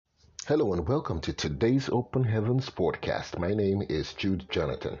Hello and welcome to today's Open Heavens podcast. My name is Jude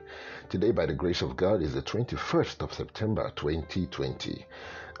Jonathan. Today, by the grace of God, is the 21st of September 2020.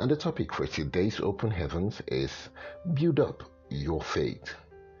 And the topic for today's Open Heavens is Build Up Your Faith.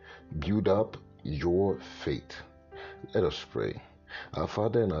 Build up your faith. Let us pray. Our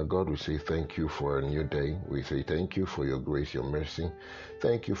Father and our God, we say thank you for a new day. We say thank you for your grace, your mercy.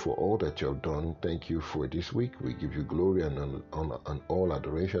 Thank you for all that you have done. Thank you for this week. We give you glory and honor and all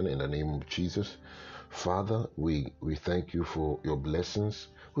adoration in the name of Jesus. Father, we thank you for your blessings.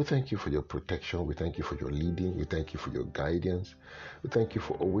 We thank you for your protection. We thank you for your leading. We thank you for your guidance. We thank you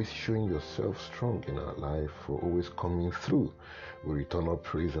for always showing yourself strong in our life, for always coming through. We return our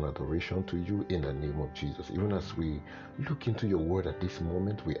praise and adoration to you in the name of Jesus. Even as we look into your word at this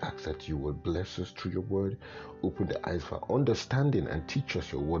moment, we ask that you will bless us through your word, open the eyes for understanding and teach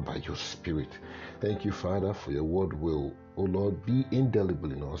us your word by your spirit. Thank you, Father, for your word will, O Lord, be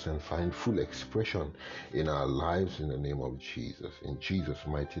indelible in us and find full expression in our lives in the name of Jesus. In Jesus'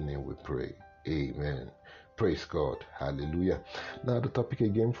 mighty name we pray. Amen. Praise God. Hallelujah. Now the topic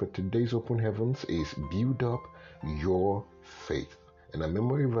again for today's Open Heavens is Build Up Your Faith. And our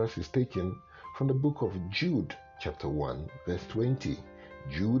memory verse is taken from the book of Jude, chapter 1, verse 20.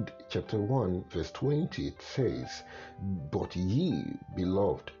 Jude, chapter 1, verse 20, it says, "But ye,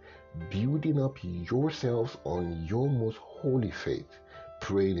 beloved, building up yourselves on your most holy faith,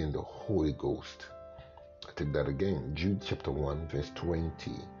 praying in the Holy Ghost." I take that again. Jude chapter 1, verse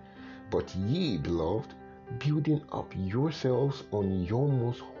 20. "But ye, beloved, building up yourselves on your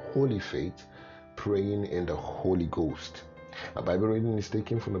most holy faith, praying in the Holy Ghost." A Bible reading is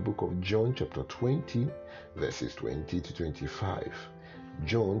taken from the book of John chapter 20, verses 20 to 25.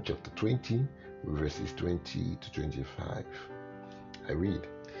 John chapter 20, verses 20 to 25. I read,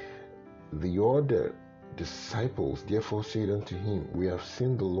 "The other disciples therefore said unto him, We have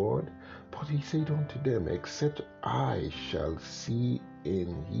seen the Lord. But he said unto them, Except I shall see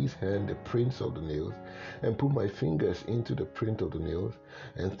in his hand the prints of the nails, and put my fingers into the print of the nails,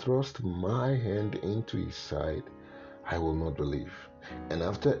 and thrust my hand into his side, I will not believe." And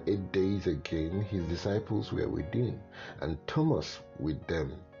after 8 days again his disciples were within, and Thomas with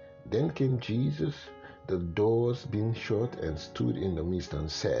them. Then came Jesus, the doors being shut, and stood in the midst,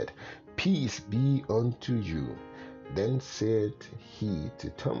 and said, Peace be unto you. Then said he to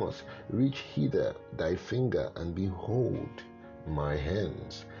Thomas, Reach hither thy finger, and behold my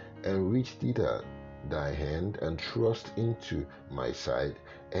hands, and reach thither thy hand, and thrust into my side,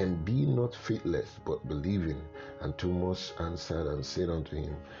 and be not faithless, but believing. And Thomas answered and said unto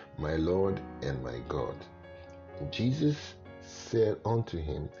him, My Lord and my God. Jesus said unto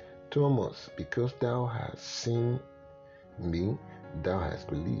him, Thomas, because thou hast seen me, thou hast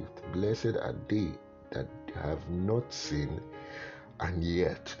believed. Blessed are they that have not seen and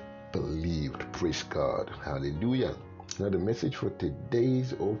yet believed. Praise God. Hallelujah. Now the message for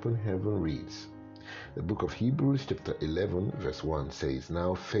today's Open Heaven reads, the book of Hebrews chapter 11 verse 1 says,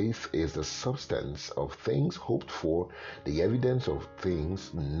 Now faith is the substance of things hoped for, the evidence of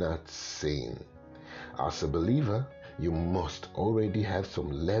things not seen. As a believer, you must already have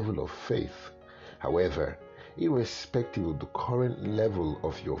some level of faith. However, irrespective of the current level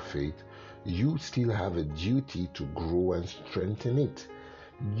of your faith, you still have a duty to grow and strengthen it.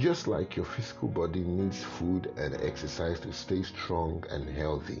 Just like your physical body needs food and exercise to stay strong and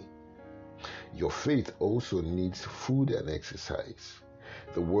healthy, your faith also needs food and exercise.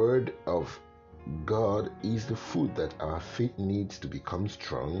 The Word of God is the food that our faith needs to become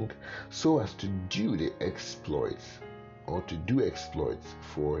strong so as to do the exploits or to do exploits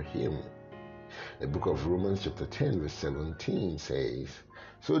for Him. The book of Romans chapter 10 verse 17 says,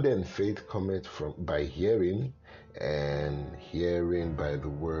 So then faith cometh by hearing, and hearing by the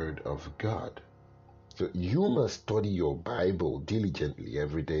word of God. So you must study your Bible diligently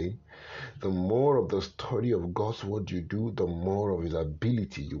every day. The more of the study of God's word you do, the more of His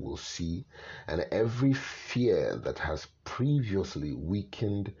ability you will see, and every fear that has previously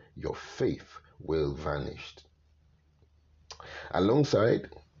weakened your faith will vanish. Alongside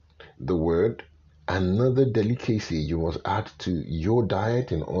the word, another delicacy you must add to your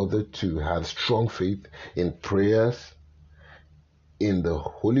diet in order to have strong faith in prayers in the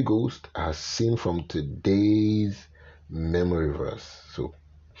Holy Ghost, as seen from today's memory verse. So,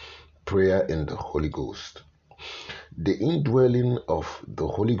 prayer in the Holy Ghost. The indwelling of the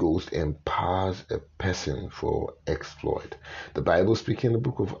Holy Ghost empowers a person for exploit. The Bible speaking in the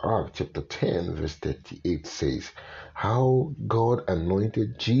book of Acts, chapter 10, verse 38 says, how God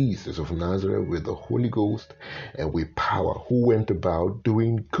anointed Jesus of Nazareth with the Holy Ghost and with power, who went about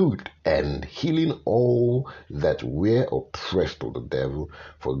doing good and healing all that were oppressed of the devil,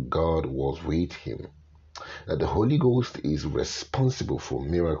 for God was with him. That the Holy Ghost is responsible for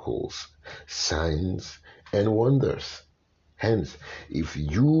miracles, signs, and wonders. Hence, if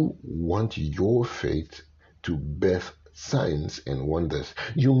you want your faith to birth signs and wonders,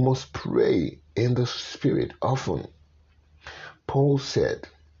 you must pray in the Spirit often. Paul said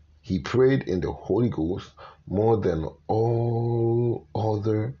he prayed in the Holy Ghost more than all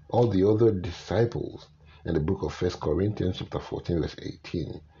the other disciples in the book of 1 Corinthians chapter 14 verse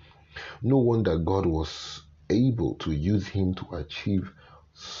 18. No wonder God was able to use him to achieve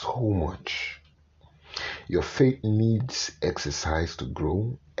so much. Your faith needs exercise to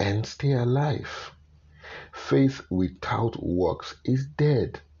grow and stay alive. Faith without works is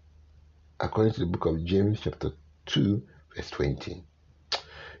dead, according to the book of James chapter 2 verse 20.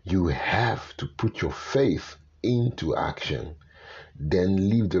 You have to put your faith into action, then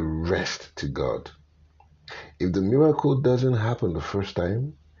leave the rest to God. If the miracle doesn't happen the first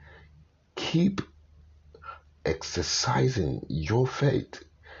time, keep exercising your faith,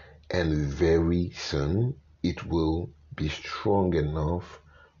 and very soon it will be strong enough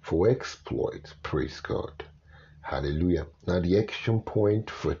for exploit. Praise God. Hallelujah. Now the action point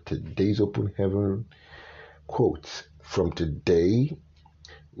for today's Open Heaven quotes: from today,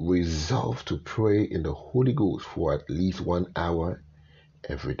 resolve to pray in the Holy Ghost for at least 1 hour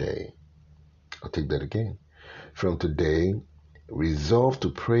every day. I'll take that again. From today, resolve to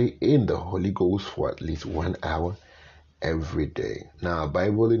pray in the Holy Ghost for at least 1 hour every day. Now,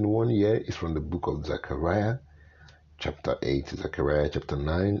 Bible in 1 year is from the book of Zechariah, chapter 8, Zechariah chapter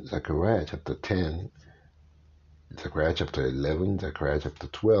 9, Zechariah chapter 10, Zechariah chapter 11, Zechariah chapter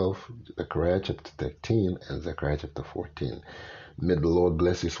 12, Zechariah chapter 13, and Zechariah chapter 14. May the Lord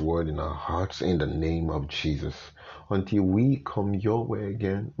bless His word in our hearts in the name of Jesus. Until we come your way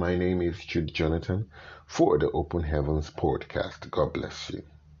again, my name is Jude Jonathan for the Open Heavens podcast. God bless you.